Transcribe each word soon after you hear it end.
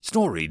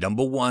Story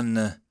number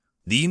 1,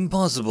 The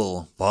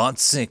Impossible, Part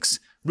 6,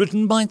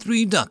 written by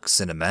 3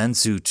 ducks in a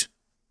man-suit.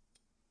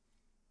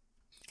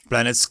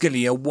 Planet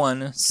Scalia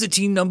 1,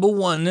 City number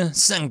 1,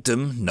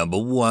 Sanctum number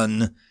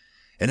 1.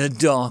 In a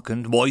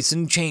darkened,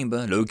 moistened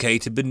chamber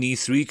located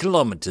beneath 3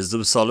 kilometers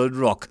of solid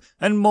rock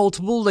and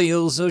multiple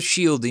layers of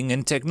shielding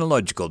and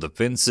technological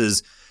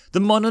defenses, the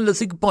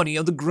monolithic body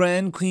of the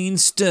Grand Queen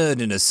stirred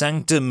in a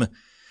sanctum.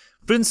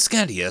 Prince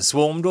Scalia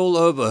swarmed all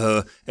over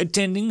her,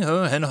 attending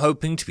her and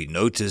hoping to be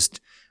noticed.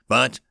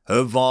 But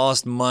her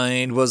vast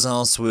mind was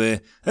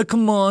elsewhere, a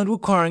command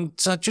requiring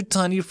such a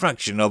tiny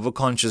fraction of her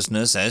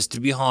consciousness as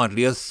to be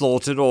hardly a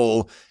thought at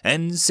all,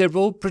 and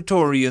several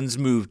Praetorians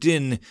moved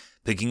in,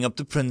 picking up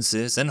the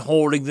princes and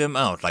hauling them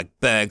out like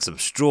bags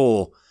of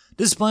straw,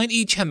 despite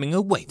each having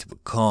a weight of a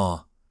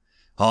car.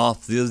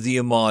 Half of the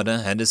armada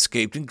had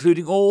escaped,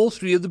 including all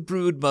 3 of the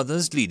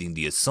broodmothers leading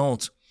the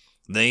assault.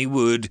 They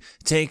would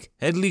take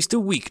at least a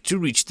week to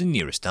reach the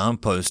nearest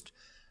outpost,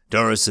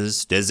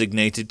 Doris's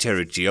designated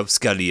territory of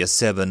Scalia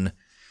 7.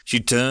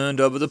 She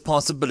turned over the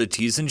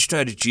possibilities and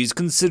strategies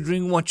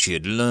considering what she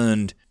had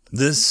learned.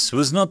 This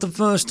was not the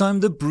first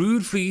time the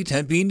Brood fleet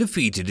had been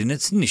defeated in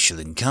its initial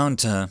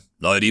encounter,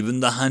 not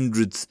even the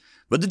 100th,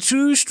 but the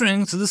true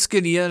strength of the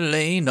Scalia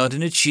lay not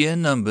in its sheer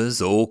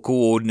numbers or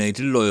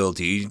coordinated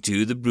loyalty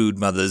to the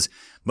broodmothers,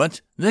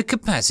 but their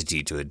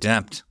capacity to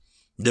adapt.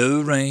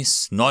 No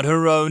race, not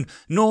her own,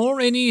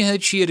 nor any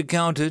she had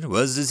encountered,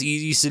 was as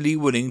easily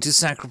willing to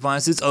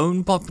sacrifice its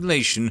own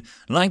population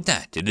like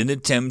that in an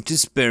attempt to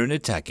spare an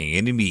attacking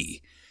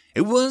enemy.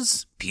 It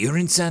was pure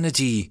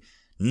insanity.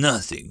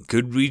 Nothing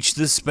could reach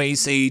the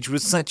space age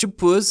with such a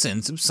poor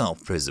sense of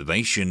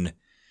self-preservation.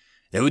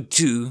 There were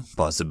 2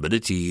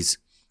 possibilities.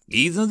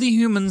 Either the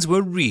humans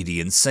were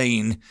really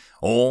insane,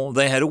 or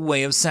they had a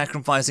way of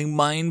sacrificing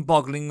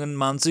mind-boggling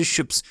amounts of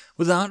ships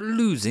without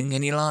losing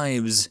any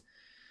lives.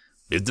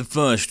 If the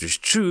first was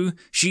true,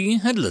 she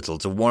had little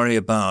to worry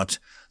about.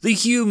 The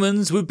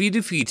humans would be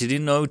defeated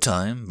in no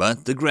time,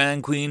 but the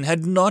Grand Queen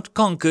had not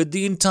conquered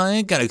the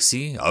entire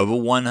galaxy over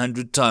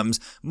 100 times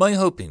by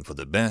hoping for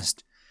the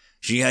best.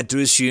 She had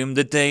to assume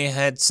that they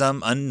had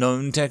some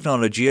unknown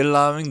technology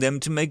allowing them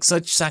to make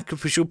such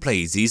sacrificial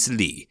plays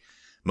easily.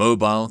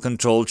 Mobile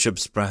controlled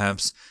ships,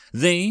 perhaps.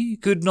 They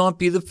could not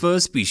be the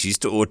first species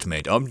to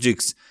automate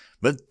objects,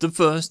 but the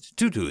first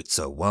to do it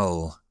so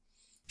well.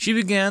 She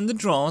began the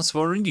draws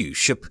for a new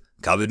ship,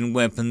 covered in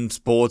weapons,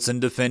 ports, and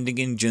defending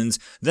engines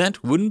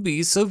that wouldn't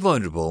be so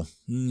vulnerable.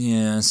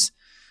 Yes,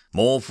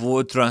 more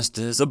forward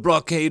thrusters, a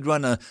blockade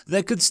runner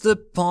that could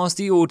slip past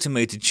the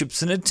automated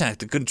ships and attack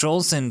the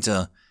control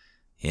center.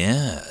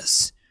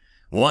 Yes.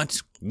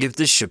 What if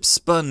the ship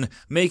spun,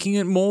 making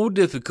it more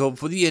difficult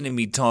for the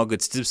enemy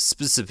targets to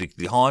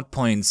specifically hard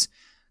points?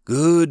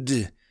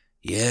 Good.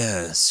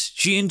 Yes,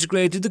 she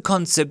integrated the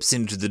concepts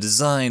into the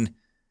design.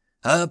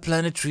 Her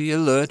planetary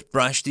alert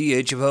brushed the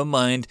edge of her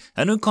mind,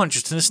 and her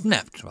consciousness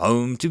snapped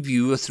home to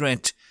view a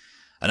threat.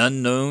 An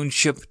unknown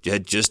ship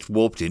had just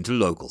warped into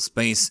local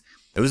space.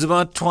 It was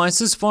about twice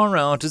as far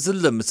out as the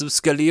limits of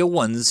Scalia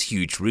 1's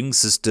huge ring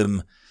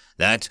system.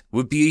 That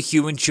would be a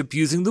human ship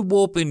using the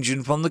warp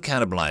engine from the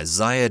cannibalized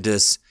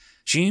Zaiadus.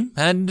 She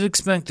hadn't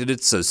expected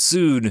it so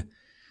soon.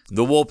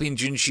 The warp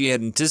engine she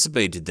had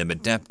anticipated them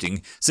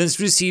adapting since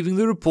receiving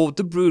the report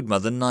the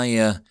broodmother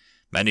Naya.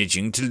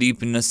 Managing to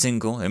leap in a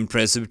single,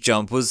 impressive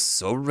jump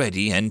was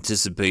already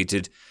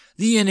anticipated.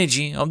 The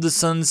energy of the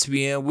sun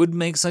sphere would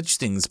make such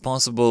things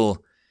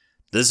possible.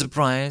 The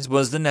surprise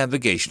was the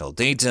navigational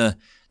data.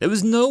 There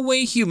was no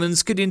way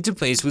humans could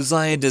interface with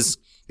Zaiadus.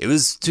 It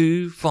was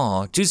too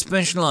far, too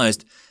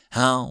specialized.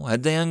 How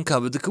had they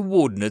uncovered the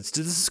coordinates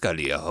to the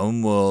Scalia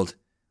homeworld?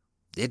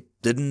 It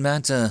didn't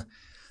matter.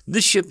 The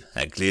ship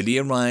had clearly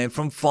arrived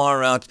from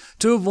far out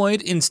to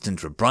avoid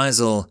instant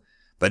reprisal.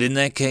 But in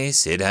that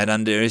case, it had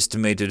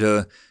underestimated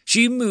her.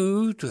 She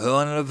moved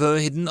one of her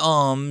hidden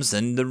arms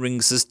in the ring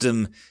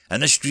system,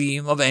 and a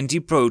stream of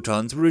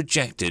anti-protons were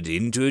ejected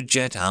into a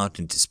jet out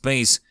into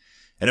space.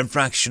 In a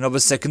fraction of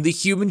a second, the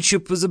human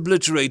ship was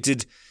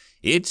obliterated.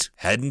 It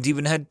hadn't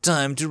even had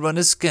time to run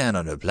a scan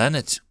on her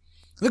planet.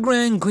 The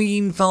Grand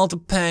Queen felt a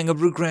pang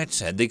of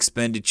regret at the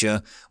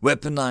expenditure.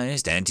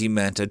 Weaponized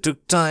antimatter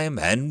took time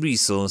and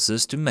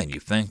resources to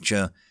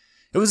manufacture.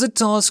 It was a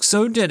task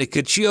so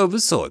delicate she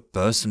oversaw it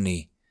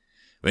personally.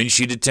 When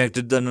she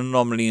detected an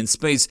anomaly in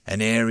space,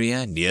 an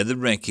area near the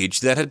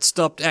wreckage that had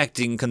stopped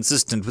acting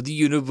consistent with the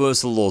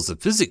universal laws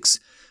of physics,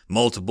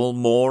 multiple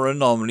more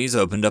anomalies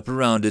opened up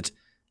around it.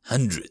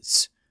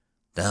 Hundreds,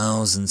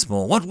 thousands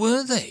more. What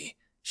were they?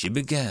 She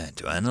began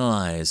to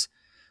analyze.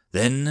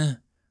 Then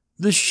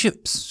the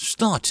ships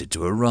started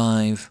to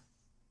arrive.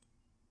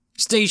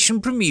 Station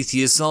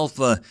Prometheus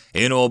Alpha,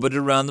 in orbit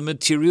around the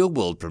material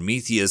world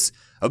Prometheus,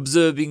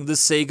 observing the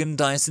Sagan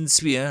Dyson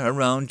sphere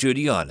around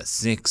Juliana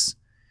 6.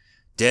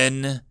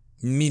 10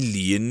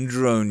 million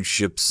drone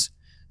ships.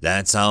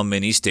 That's how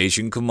many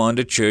Station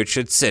Commander Church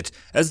had set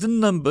as the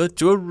number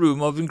to a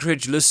room of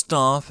incredulous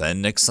staff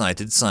and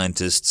excited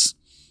scientists.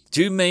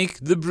 To make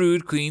the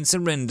Brood Queen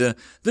surrender,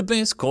 the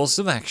best course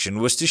of action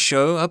was to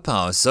show a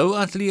power so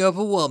utterly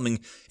overwhelming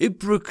it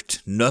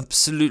brooked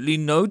absolutely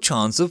no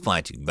chance of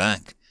fighting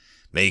back,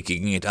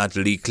 making it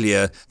utterly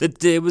clear that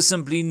there was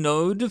simply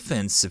no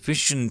defense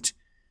sufficient.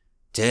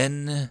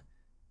 10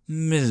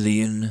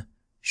 million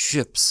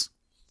ships.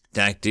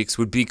 Tactics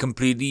would be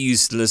completely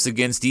useless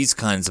against these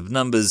kinds of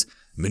numbers.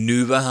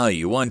 Maneuver how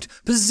you want,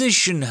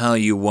 position how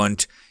you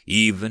want,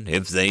 even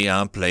if they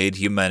outplayed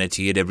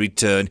humanity at every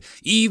turn,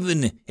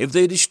 even if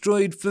they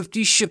destroyed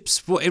 50 ships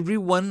for every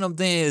one of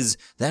theirs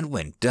that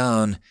went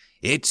down,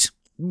 it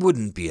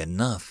wouldn't be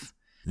enough.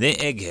 Their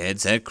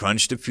eggheads had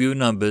crunched a few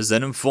numbers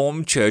that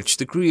informed Church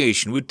the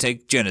creation would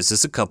take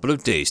Genesis a couple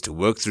of days to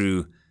work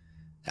through.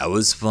 That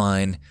was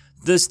fine.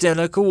 The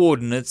stellar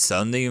coordinates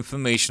and the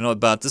information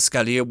about the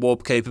Scalia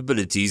warp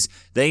capabilities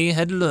they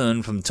had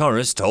learned from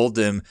Taurus told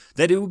them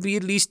that it would be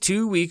at least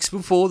 2 weeks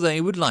before they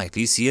would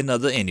likely see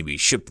another enemy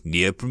ship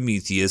near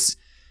Prometheus.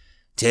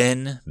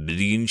 10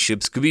 billion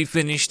ships could be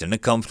finished in a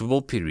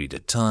comfortable period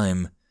of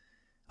time.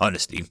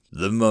 Honestly,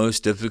 the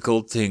most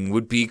difficult thing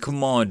would be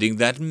commanding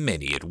that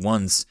many at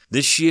once,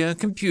 the sheer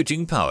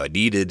computing power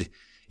needed.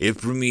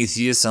 If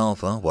Prometheus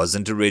Alpha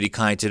wasn't already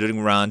kited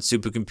around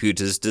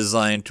supercomputers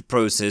designed to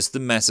process the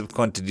massive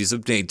quantities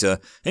of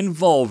data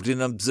involved in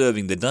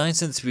observing the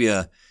Dyson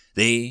Sphere,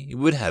 they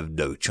would have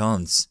no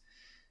chance.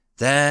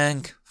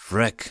 Thank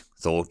frick,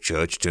 thought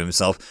Church to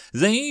himself,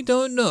 they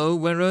don't know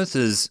where Earth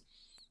is.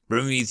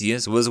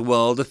 Prometheus was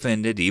well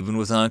defended even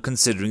without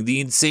considering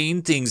the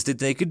insane things that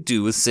they could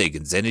do with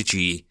Sagan's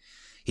energy.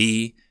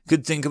 He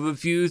could think of a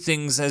few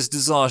things as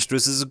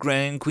disastrous as a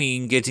Grand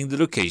Queen getting the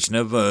location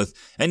of Earth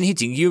and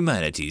hitting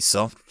humanity's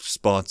soft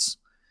spots.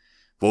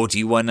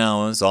 41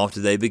 hours after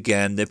they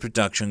began their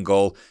production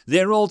goal,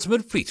 their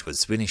ultimate fleet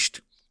was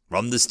finished.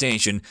 From the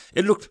station,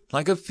 it looked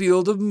like a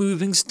field of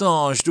moving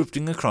stars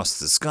drifting across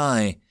the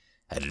sky,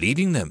 and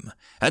leading them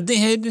at the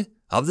head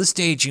of the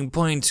staging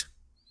point.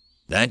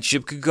 That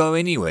ship could go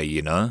anywhere,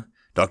 you know.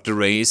 Dr.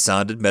 Ray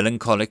sounded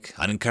melancholic,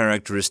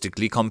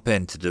 uncharacteristically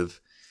competitive.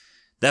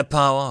 That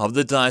power of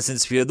the Dyson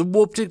Sphere, the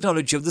warp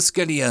technology of the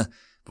Scalia.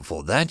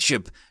 Before that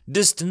ship,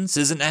 distance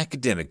is an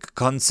academic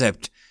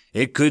concept.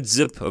 It could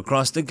zip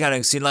across the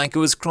galaxy like it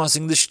was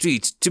crossing the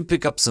street to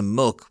pick up some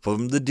milk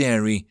from the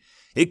dairy.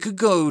 It could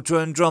go to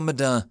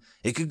Andromeda.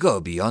 It could go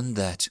beyond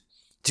that,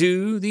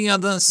 to the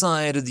other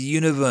side of the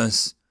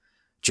universe.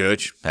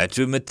 Church had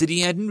to admit that he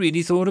hadn't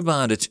really thought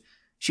about it.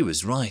 She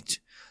was right.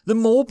 The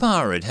more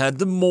power it had,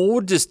 the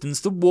more distance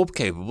the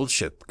warp-capable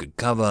ship could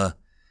cover.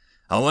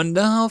 I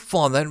wonder how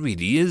far that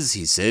really is,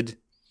 he said.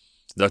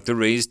 Dr.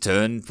 Ray's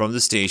turned from the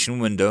station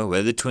window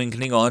where the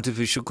twinkling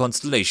artificial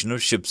constellation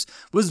of ships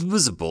was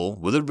visible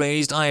with a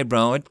raised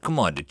eyebrow at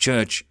Commander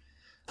Church.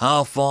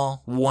 How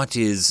far? What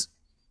is?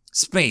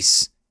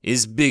 Space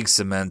is big,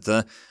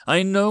 Samantha.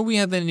 I know we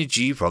have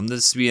energy from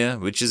the sphere,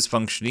 which is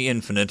functionally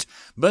infinite,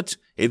 but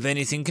if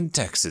anything can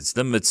tax its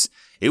limits,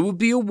 it would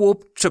be a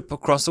warp trip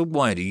across a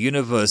wider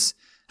universe.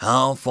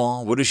 How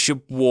far would a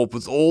ship warp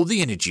with all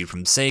the energy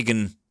from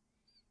Sagan?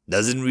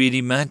 Doesn't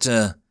really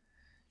matter.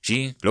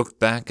 She looked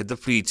back at the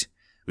fleet.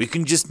 We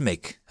can just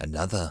make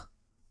another.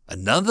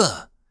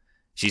 Another?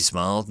 She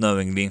smiled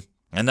knowingly.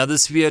 Another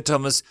sphere,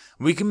 Thomas.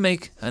 We can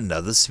make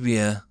another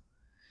sphere.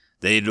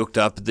 They looked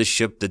up at the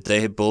ship that they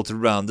had built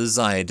around the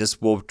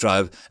Zaius warp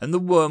drive and the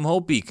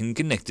wormhole beacon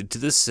connected to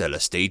the stellar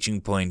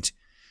staging point.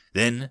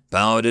 Then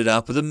powered it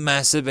up with a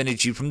massive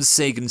energy from the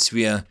Sagan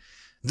sphere.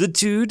 The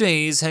 2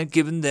 days had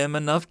given them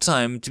enough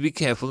time to be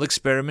careful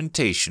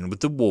experimentation with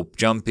the warp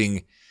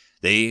jumping.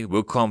 They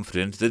were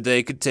confident that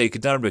they could take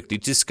it directly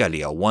to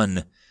Scalia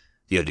 1.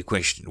 The only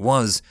question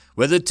was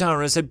whether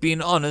Taurus had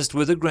been honest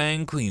with the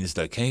Grand Queen's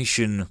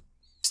location.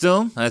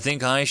 Still, I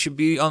think I should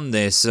be on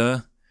there,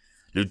 sir.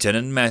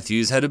 Lieutenant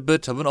Matthews had a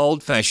bit of an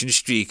old-fashioned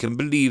streak and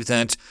believed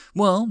that,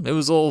 well, it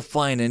was all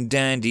fine and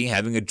dandy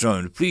having a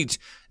drone fleet,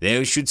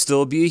 there should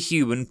still be a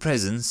human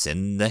presence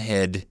in the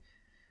head.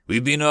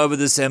 We've been over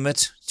this,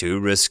 Emmett. Too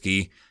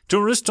risky.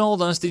 Taurus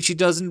told us that she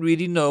doesn't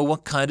really know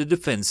what kind of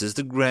defenses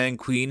the Grand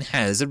Queen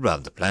has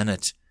around the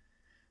planet.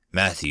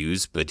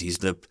 Matthews bit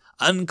his lip,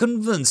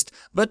 unconvinced,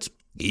 but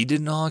he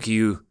didn't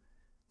argue.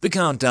 The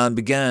countdown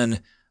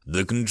began.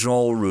 The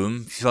control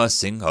room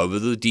fussing over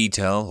the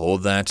detail, all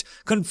that,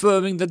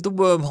 confirming that the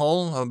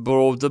wormhole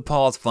aboard the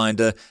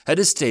Pathfinder had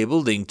a stable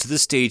link to the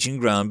staging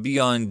ground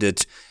beyond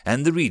it,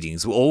 and the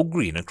readings were all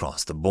green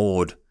across the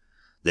board.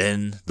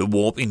 Then the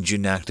warp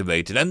engine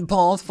activated, and the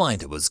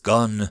Pathfinder was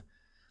gone.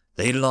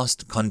 They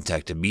lost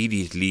contact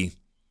immediately.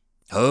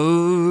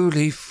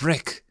 Holy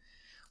frick!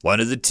 One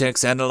of the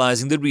techs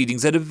analyzing the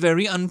readings had a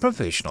very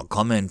unprofessional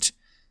comment.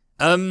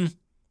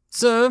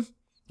 Sir,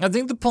 I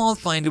think the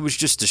Pathfinder was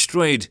just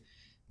destroyed.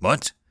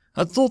 What?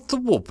 I thought the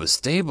warp was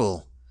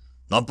stable.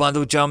 Not by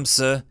the jump,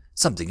 sir.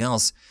 Something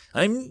else.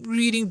 I'm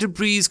reading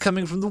debris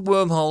coming from the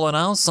wormhole on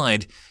our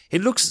side.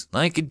 It looks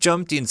like it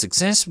jumped in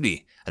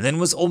successfully, and then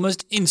was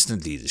almost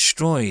instantly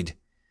destroyed.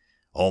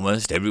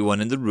 Almost everyone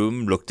in the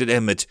room looked at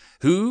Emmett,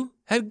 who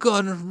had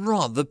gone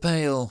rather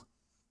pale.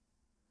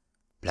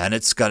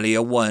 Planet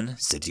Scalia 1,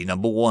 City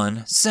Number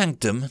 1,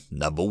 Sanctum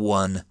Number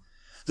 1.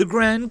 The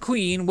Grand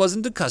Queen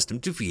wasn't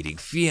accustomed to feeling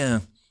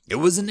fear. It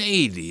was an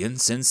alien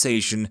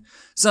sensation,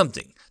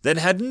 something that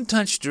hadn't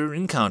touched her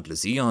in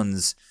countless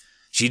eons.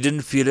 She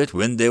didn't feel it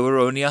when there were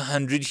only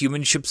 100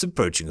 human ships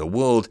approaching her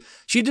world.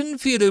 She didn't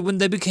feel it when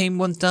they became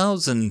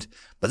 1,000,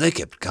 but they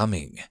kept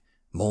coming.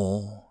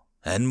 More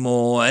and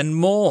more and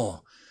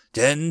more.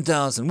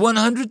 10,000,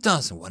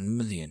 100,000, 1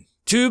 million,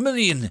 2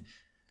 million.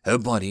 Her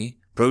body,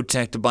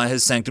 protected by her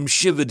sanctum,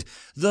 shivered,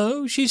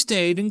 though she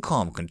stayed in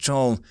calm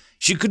control.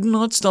 She could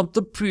not stop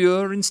the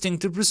pure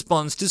instinctive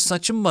response to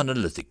such a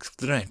monolithic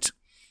threat.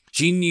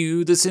 She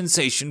knew the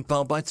sensation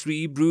felt by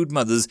 3 brood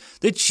mothers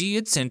that she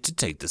had sent to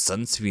take the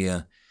Sun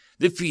Sphere.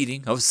 The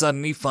feeling of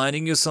suddenly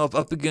finding yourself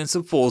up against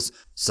a force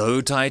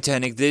so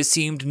titanic there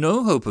seemed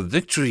no hope of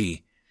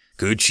victory.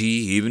 Could she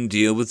even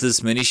deal with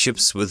this many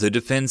ships with her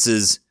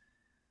defenses?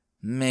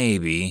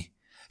 Maybe.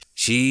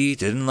 She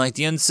didn't like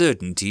the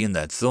uncertainty in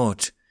that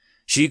thought.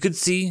 She could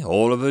see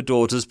all of her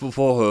daughters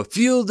before her,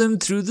 feel them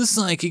through the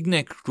psychic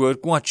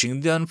network watching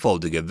the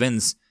unfolding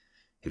events.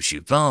 If she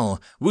fell,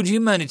 would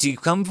humanity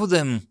come for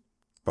them?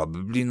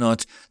 Probably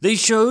not. They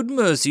showed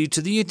mercy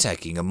to the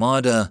attacking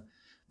armada.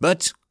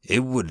 But it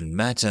wouldn't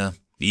matter.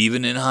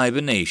 Even in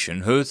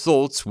hibernation, her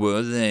thoughts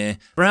were there,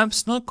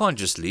 perhaps not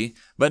consciously,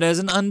 but as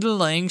an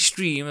underlying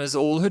stream as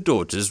all her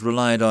daughters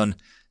relied on,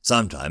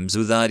 sometimes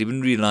without even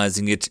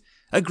realizing it,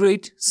 a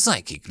great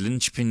psychic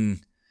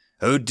linchpin.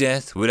 Her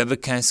death would have a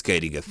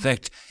cascading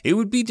effect. It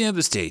would be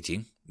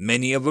devastating.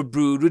 Many of her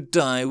brood would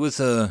die with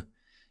her.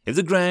 If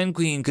the Grand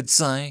Queen could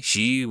sigh,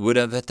 she would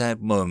have at that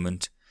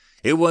moment.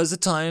 It was a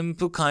time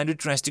for kind of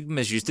drastic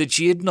measures that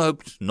she had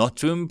hoped not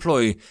to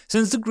employ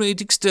since the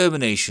great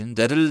extermination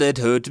that had led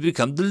her to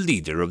become the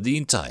leader of the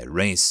entire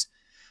race.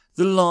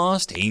 The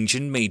last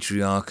ancient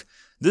matriarch.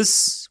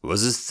 This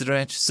was a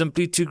threat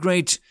simply too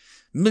great.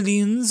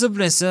 Millions of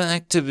lesser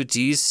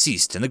activities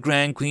ceased and the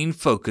Grand Queen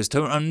focused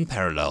her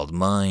unparalleled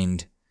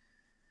mind.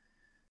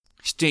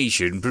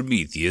 Station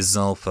Prometheus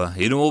Alpha,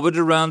 in orbit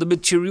around the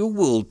material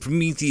world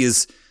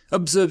Prometheus,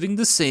 observing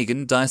the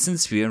Sagan Dyson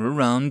sphere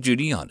around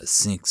Juliana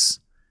 6.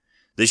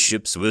 The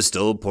ships were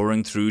still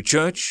pouring through.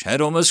 Church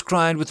had almost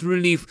cried with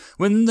relief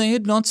when they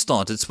had not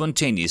started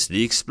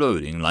spontaneously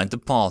exploding like the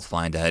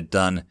Pathfinder had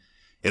done.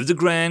 If the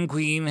Grand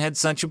Queen had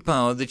such a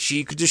power that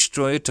she could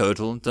destroy at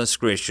total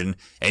discretion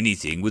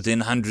anything within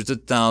hundreds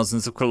of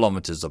thousands of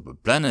kilometers of a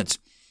planet,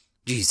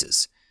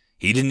 Jesus,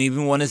 he didn't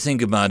even want to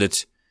think about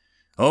it.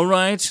 All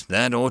right,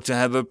 that ought to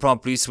have her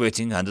properly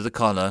sweating under the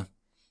collar.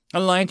 A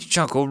light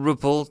chuckle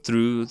rippled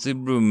through the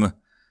room.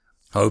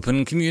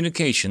 Open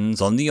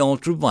communications on the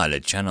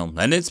ultraviolet channel,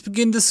 and let's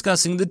begin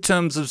discussing the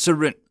terms of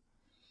surrender.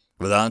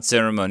 Without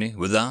ceremony,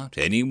 without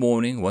any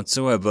warning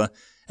whatsoever,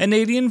 an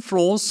alien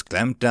force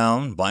clamped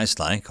down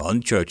vice-like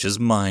on Church's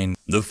mind.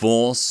 The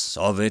force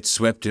of it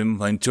swept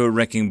him into a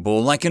wrecking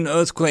ball like an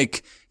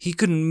earthquake. He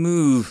couldn't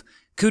move,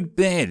 could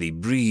barely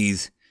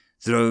breathe.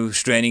 Though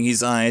straining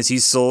his eyes, he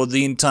saw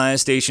the entire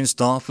station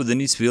staff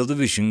within his field of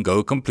vision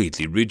go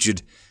completely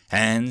rigid,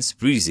 hands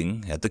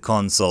freezing at the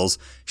consoles,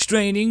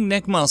 straining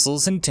neck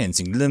muscles and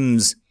tensing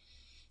limbs.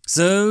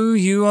 So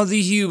you are the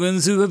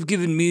humans who have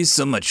given me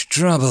so much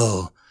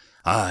trouble.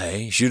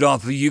 I should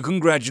offer you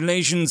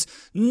congratulations.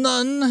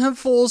 None have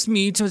forced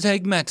me to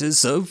take matters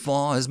so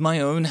far as my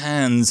own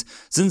hands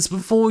since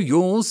before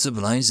your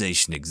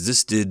civilization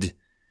existed.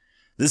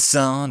 The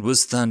sound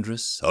was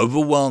thunderous,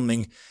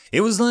 overwhelming.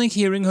 It was like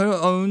hearing her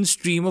own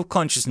stream of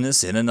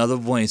consciousness in another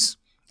voice,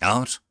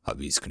 out of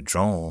his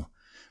control.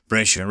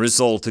 Pressure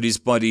assaulted his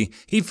body.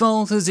 He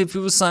felt as if he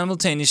was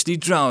simultaneously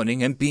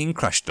drowning and being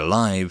crushed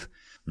alive.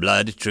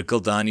 Blood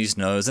trickled down his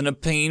nose, and a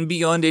pain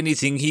beyond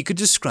anything he could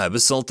describe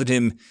assaulted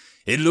him.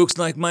 It looks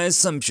like my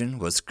assumption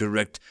was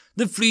correct.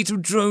 The fleet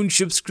of drone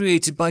ships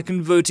created by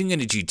converting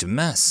energy to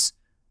mass.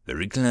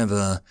 Very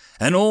clever,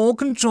 and all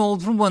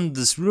controlled from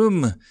this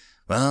room.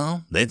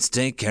 Well, let's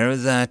take care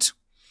of that.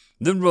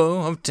 The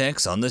row of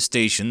techs on the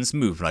stations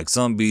moved like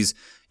zombies,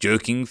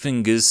 jerking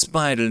fingers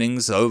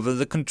spiralings over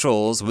the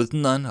controls with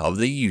none of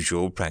the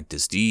usual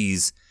practiced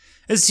ease.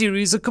 A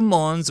series of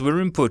commands were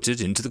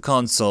inputted into the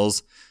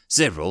consoles.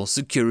 Several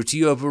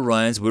security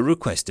overrides were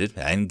requested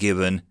and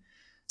given.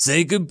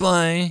 Say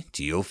goodbye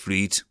to your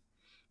fleet.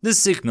 The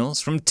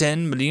signals from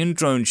 10 million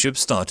drone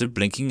ships started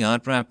blinking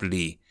out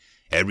rapidly.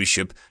 Every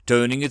ship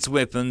turning its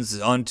weapons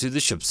onto the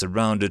ships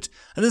around it,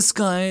 and the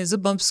skies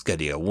above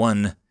Scalia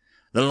 1.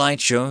 The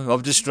light show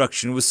of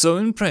destruction was so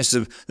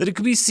impressive that it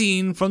could be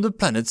seen from the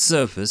planet's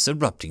surface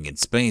erupting in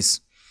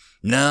space.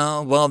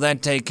 Now, while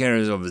that takes care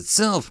of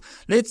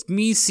itself, let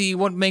me see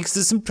what makes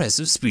this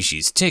impressive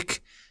species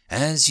tick,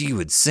 as you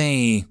would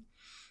say.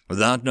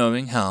 Without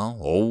knowing how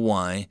or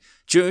why,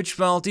 Church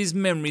felt his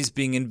memories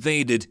being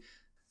invaded.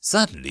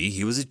 Suddenly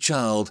he was a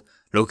child,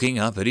 looking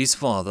up at his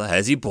father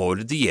as he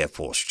boarded the Air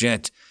Force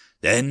jet.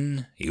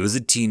 Then he was a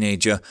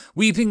teenager,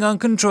 weeping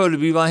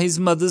uncontrollably by his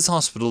mother's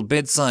hospital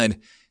bedside,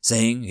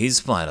 saying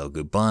his final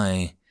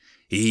goodbye.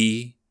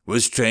 He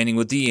was training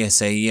with the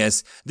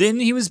SAS, then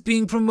he was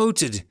being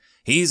promoted.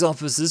 his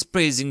officers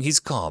praising his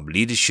calm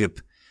leadership.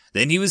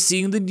 Then he was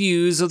seeing the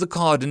news of the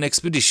Cardin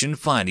expedition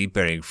finally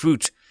bearing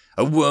fruit.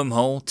 A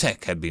wormhole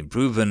tech had been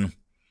proven.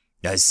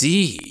 I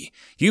see.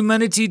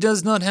 Humanity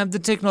does not have the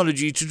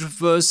technology to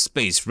traverse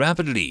space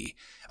rapidly,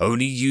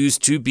 only use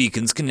 2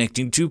 beacons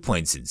connecting 2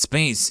 points in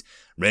space,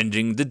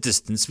 rendering the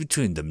distance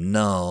between them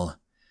null.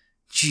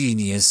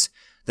 Genius.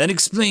 That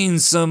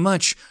explains so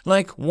much,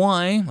 like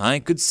why I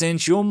could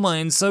sense your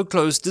mind so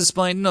close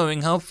despite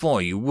knowing how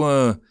far you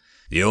were.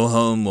 Your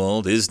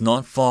homeworld is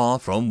not far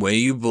from where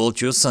you built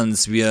your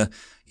sunsphere.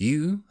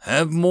 You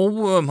have more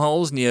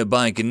wormholes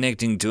nearby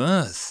connecting to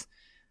Earth.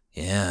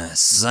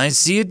 Yes, I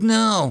see it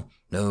now.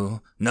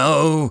 No.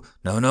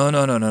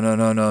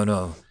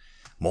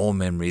 More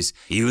memories.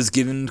 He was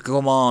given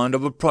command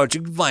of a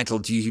project vital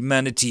to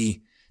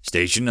humanity.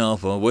 Station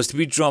Alpha was to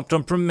be dropped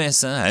on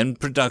Promessa, and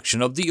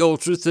production of the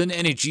ultra-thin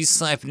energy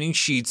siphoning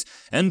sheets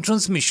and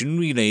transmission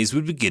relays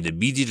would begin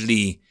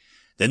immediately.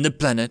 Then the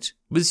planet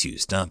was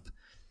used up.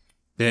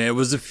 There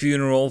was a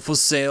funeral for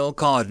Sale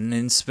Cardin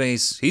in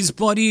space, his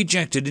body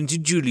ejected into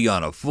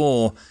Juliana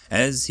 4,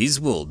 as his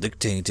will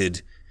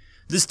dictated.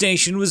 The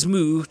station was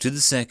moved to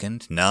the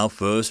second, now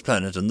first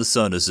planet on the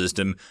solar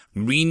system,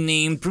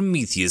 renamed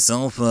Prometheus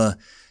Alpha,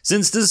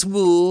 since this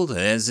world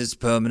has its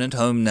permanent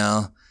home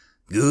now.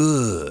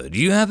 Good,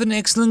 you have an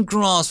excellent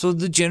grasp of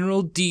the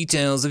general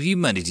details of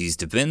humanity's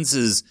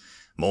defenses.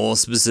 More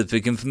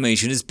specific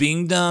information is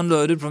being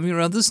downloaded from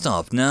your other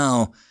staff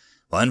now.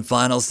 One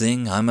final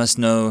thing I must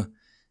know.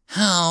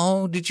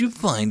 How did you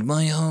find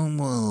my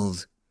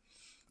homeworld?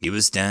 He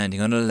was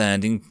standing on a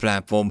landing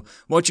platform,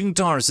 watching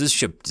Taurus's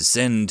ship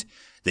descend.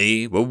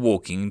 They were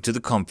walking to the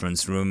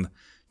conference room.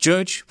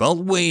 Church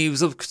felt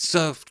waves of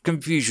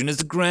confusion as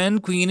the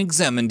Grand Queen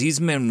examined his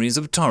memories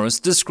of Taurus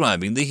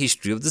describing the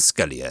history of the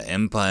Scalia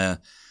Empire,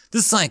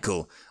 the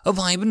cycle of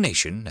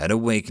hibernation and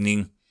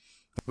awakening.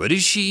 What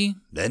is she?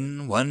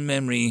 Then one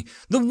memory,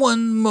 the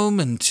one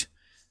moment.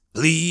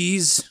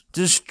 Please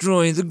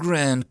destroy the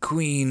Grand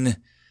Queen.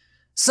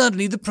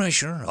 Suddenly the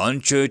pressure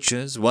on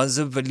Churches was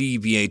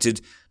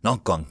alleviated,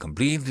 not gone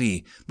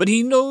completely, but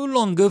he no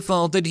longer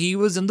felt that he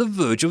was on the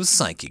verge of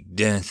psychic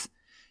death.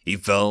 He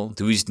fell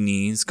to his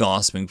knees,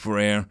 gasping for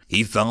air.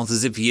 He felt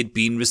as if he had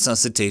been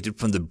resuscitated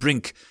from the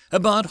brink.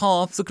 About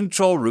half the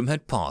control room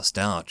had passed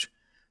out.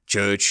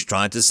 Church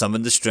tried to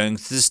summon the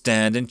strength to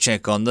stand and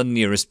check on the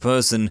nearest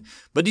person,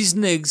 but his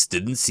legs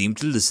didn't seem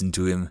to listen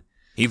to him.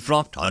 He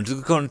flopped onto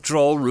the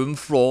control room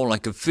floor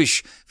like a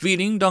fish,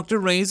 feeling Dr.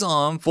 Ray's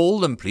arm fall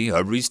limply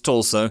over his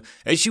torso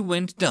as she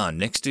went down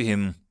next to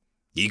him.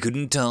 He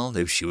couldn't tell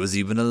if she was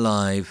even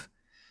alive.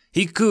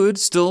 He could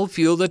still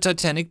feel the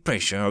titanic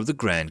pressure of the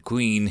Grand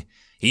Queen.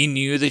 He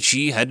knew that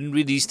she hadn't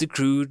released the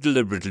crew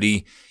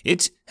deliberately.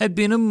 It had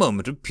been a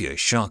moment of pure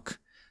shock,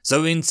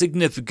 so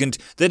insignificant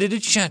that it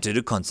had shattered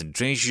her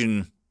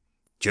concentration.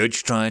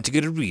 Church tried to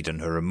get a read on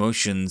her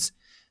emotions.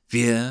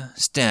 Fear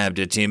stabbed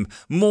at him.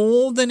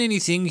 More than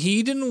anything,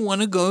 he didn't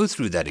want to go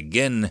through that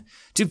again,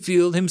 to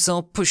feel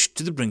himself pushed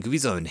to the brink of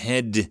his own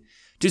head,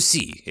 to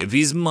see if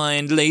his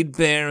mind laid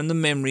bare and the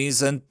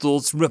memories and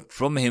thoughts ripped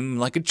from him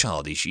like a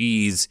childish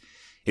ease.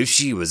 If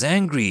she was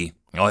angry,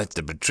 or at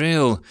the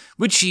betrayal,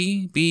 would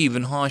she be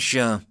even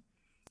harsher?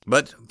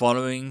 But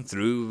following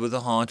through with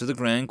the heart of the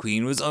Grand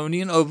Queen was only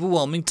an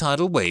overwhelming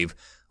tidal wave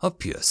of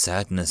pure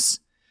sadness,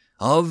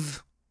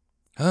 of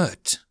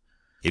hurt.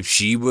 If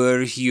she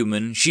were a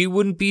human, she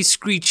wouldn't be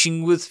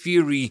screeching with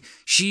fury.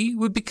 She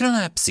would be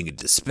collapsing in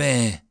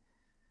despair.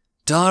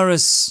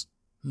 Taurus,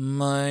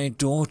 my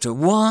daughter,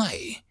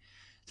 why?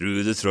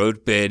 Through the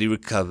throat barely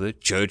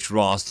recovered, Church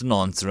rasped an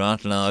answer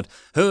out loud,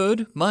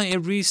 heard by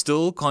every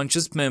still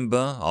conscious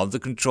member of the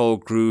control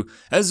crew,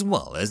 as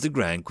well as the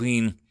Grand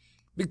Queen.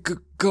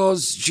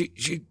 Because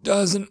she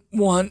doesn't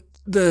want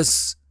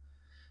this.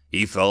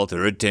 He felt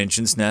her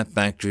attention snap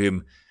back to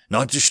him.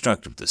 Not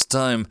destructive this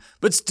time,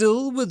 but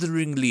still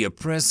witheringly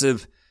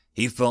oppressive.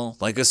 He felt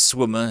like a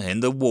swimmer in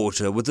the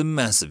water with a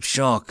massive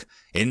shark,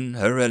 in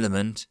her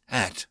element,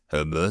 at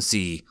her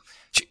mercy.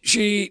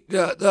 She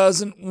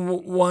doesn't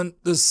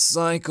want the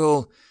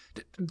cycle,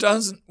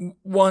 doesn't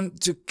want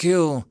to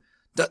kill,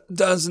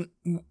 doesn't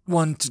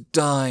want to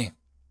die.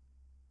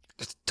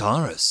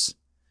 Taurus.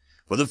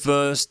 For the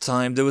first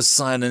time there was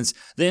silence,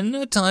 then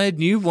a tired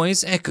new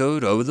voice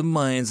echoed over the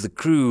minds of the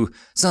crew,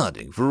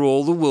 sounding for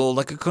all the world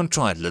like a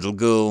contrite little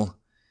girl.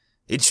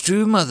 It's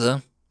true,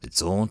 Mother.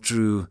 It's all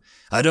true.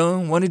 I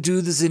don't want to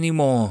do this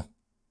anymore.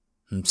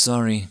 I'm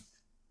sorry.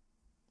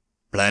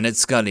 Planet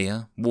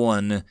Scalia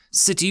 1,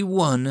 City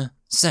 1,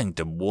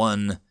 Sanctum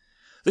 1.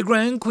 The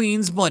Grand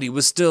Queen's body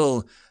was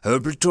still. Her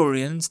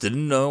Praetorians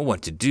didn't know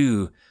what to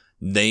do.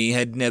 They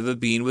had never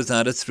been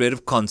without a thread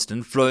of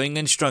constant flowing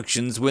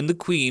instructions when the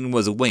Queen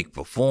was awake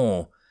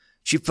before.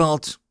 She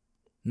felt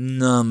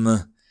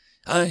numb.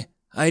 I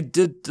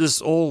did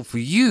this all for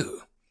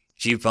you.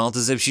 She felt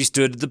as if she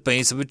stood at the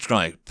base of a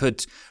dry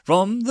pit.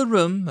 From the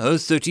room, her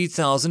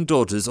 30,000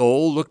 daughters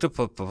all looked up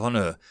upon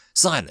her,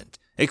 silent,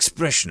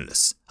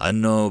 expressionless,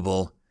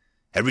 unknowable.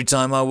 Every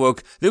time I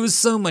woke, there was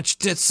so much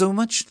death, so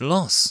much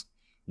loss.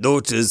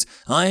 Daughters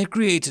I had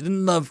created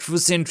and loved for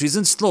centuries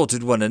and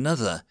slaughtered one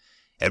another.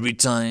 Every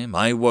time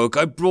I woke,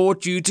 I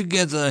brought you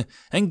together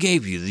and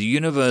gave you the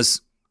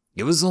universe.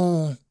 It was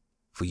all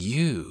for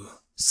you.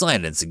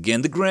 Silence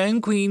again. The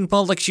Grand Queen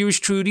felt like she was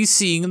truly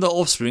seeing the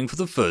offspring for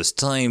the first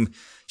time.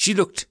 She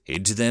looked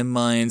into their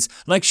minds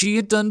like she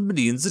had done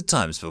millions of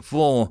times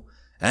before,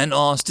 and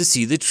asked to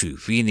see their true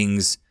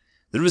feelings.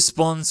 The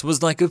response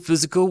was like a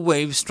physical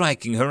wave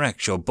striking her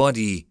actual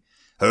body.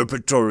 Her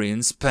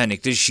Praetorians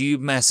panicked as she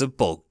massive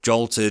bulk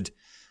jolted.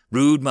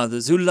 Brood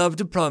mothers who loved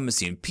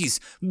diplomacy and peace.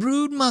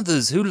 Brood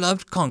mothers who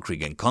loved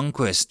conquering and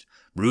conquest.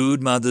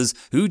 Brood mothers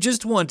who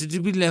just wanted to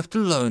be left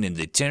alone in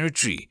their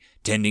territory,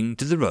 tending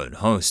to their own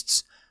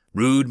hosts.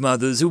 Brood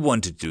mothers who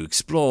wanted to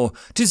explore,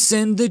 to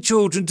send their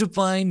children to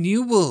find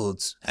new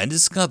worlds and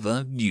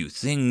discover new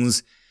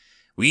things.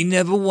 We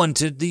never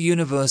wanted the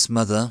universe,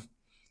 Mother.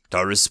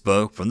 Taurus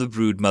spoke from the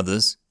brood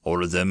mothers,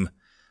 all of them.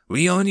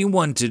 We only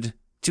wanted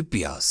to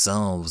be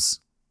ourselves.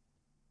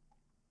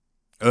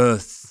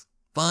 Earth,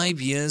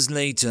 5 years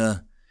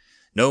later.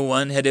 No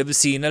one had ever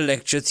seen a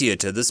lecture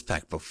theatre this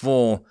packed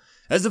before.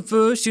 As the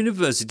first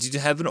university to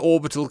have an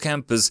orbital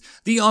campus,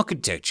 the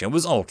architecture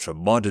was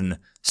ultra-modern.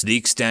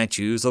 Sleek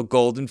statues of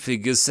golden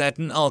figures sat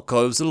in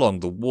alcoves along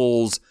the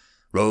walls.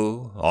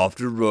 Row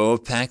after row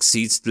of packed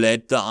seats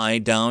led the eye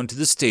down to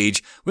the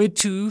stage where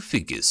 2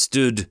 figures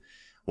stood.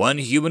 One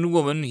human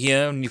woman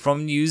here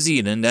from New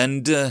Zealand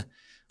and,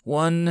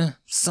 one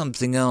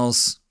something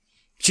else.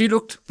 She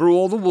looked for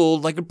all the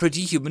world like a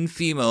pretty human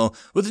female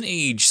with an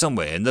age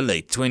somewhere in the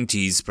late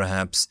 20s,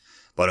 perhaps,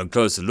 but a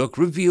closer look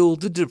revealed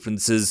the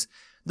differences.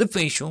 The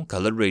facial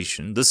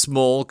coloration, the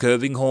small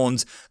curving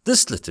horns, the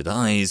slitted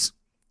eyes.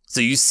 So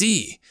you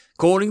see,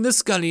 calling the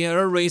Scalia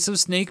a race of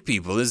snake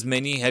people, as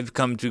many have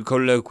come to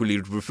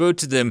colloquially refer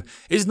to them,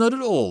 is not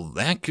at all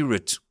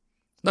accurate.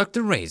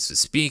 Dr. Reyes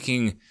was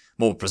speaking.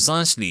 More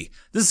precisely,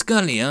 the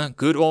Scalia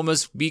could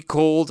almost be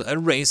called a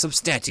race of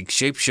static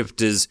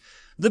shapeshifters.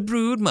 The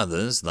brood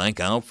mothers, like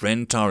our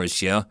friend Taurus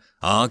here,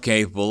 are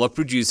capable of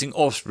producing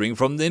offspring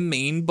from their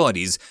main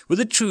bodies with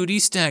a truly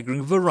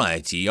staggering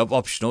variety of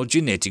optional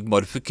genetic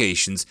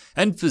modifications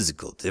and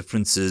physical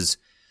differences.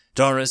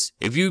 Taurus,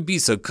 if you'd be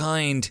so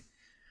kind.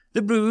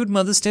 The brood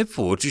mother stepped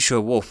forward to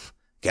show off,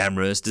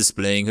 cameras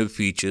displaying her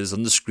features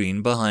on the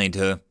screen behind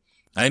her.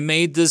 I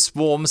made this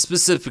form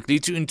specifically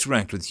to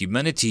interact with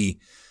humanity,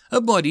 a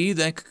body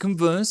that could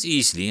converse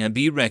easily and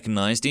be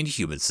recognized in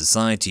human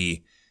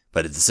society.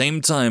 But at the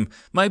same time,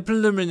 my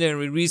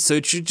preliminary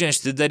research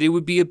suggested that it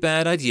would be a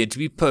bad idea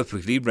to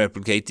perfectly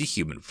replicate the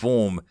human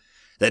form,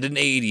 that an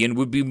alien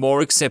would be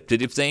more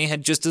accepted if they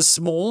had just a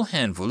small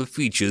handful of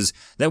features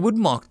that would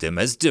mark them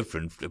as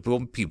different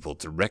for people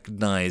to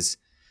recognize.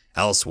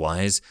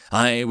 Elsewise,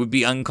 I would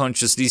be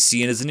unconsciously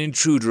seen as an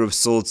intruder of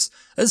sorts,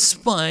 a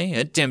spy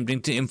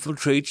attempting to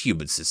infiltrate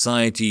human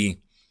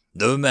society,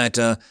 no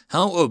matter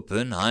how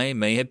open I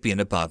may have been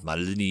about my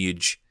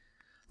lineage.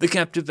 The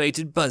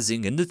captivated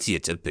buzzing in the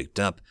theatre picked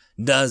up,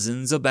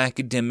 dozens of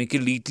academic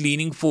elite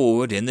leaning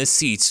forward in their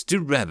seats to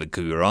rabid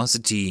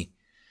curiosity.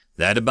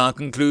 That about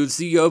concludes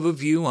the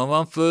overview of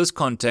our first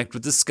contact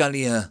with the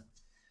Scalia.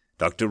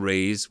 Dr.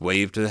 Reyes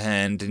waved her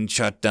hand and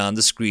shut down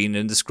the screen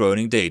and the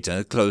scrolling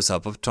data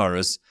close-up of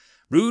Taurus.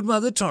 Brood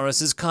Mother Taurus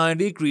has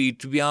kindly agreed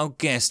to be our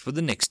guest for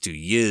the next 2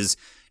 years.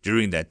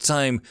 During that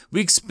time, we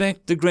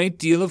expect a great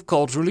deal of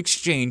cultural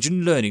exchange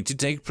and learning to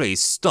take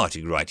place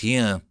starting right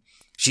here.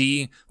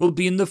 She will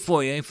be in the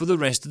foyer for the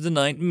rest of the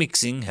night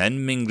mixing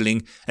and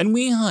mingling, and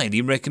we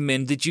highly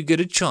recommend that you get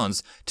a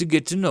chance to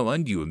get to know our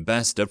new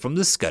ambassador from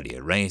the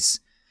Scalia race.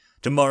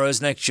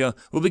 Tomorrow's lecture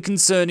will be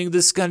concerning the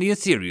Scalia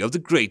theory of the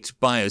great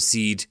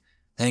bioseed.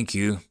 Thank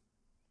you.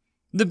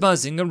 The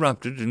buzzing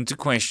erupted into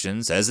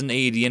questions as an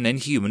alien and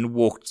human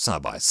walked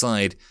side by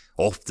side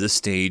off the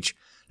stage,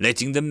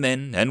 letting the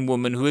men and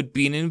women who had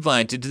been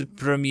invited to the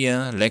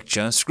premiere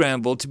lecture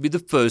scramble to be the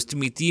first to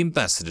meet the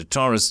ambassador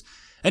Taurus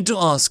and to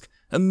ask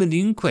a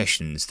million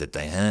questions that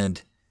they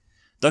had.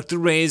 Dr.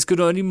 Reyes could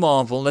only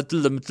marvel at the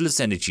limitless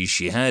energy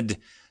she had.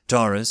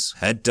 Taurus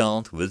had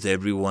dealt with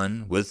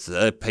everyone with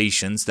a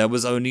patience that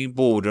was only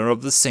border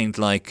of the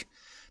saint-like.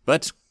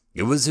 But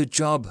it was her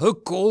job, her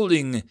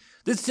calling,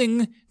 the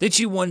thing that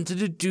she wanted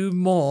to do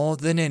more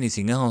than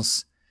anything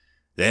else.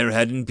 There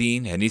hadn't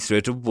been any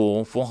threat of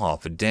war for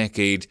half a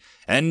decade,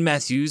 and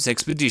Matthew's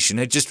expedition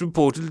had just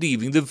reported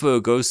leaving the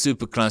Virgo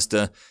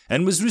supercluster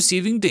and was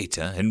receiving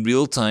data in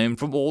real time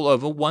from all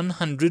over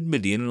 100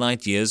 million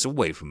light-years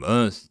away from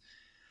Earth.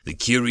 The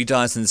Curie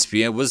Dyson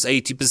sphere was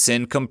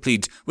 80%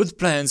 complete, with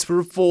plans for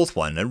a 4th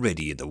one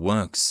already in the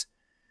works.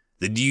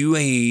 The new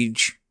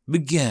age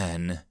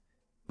began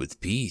with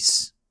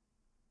peace.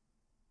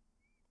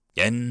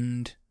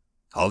 End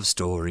of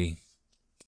story.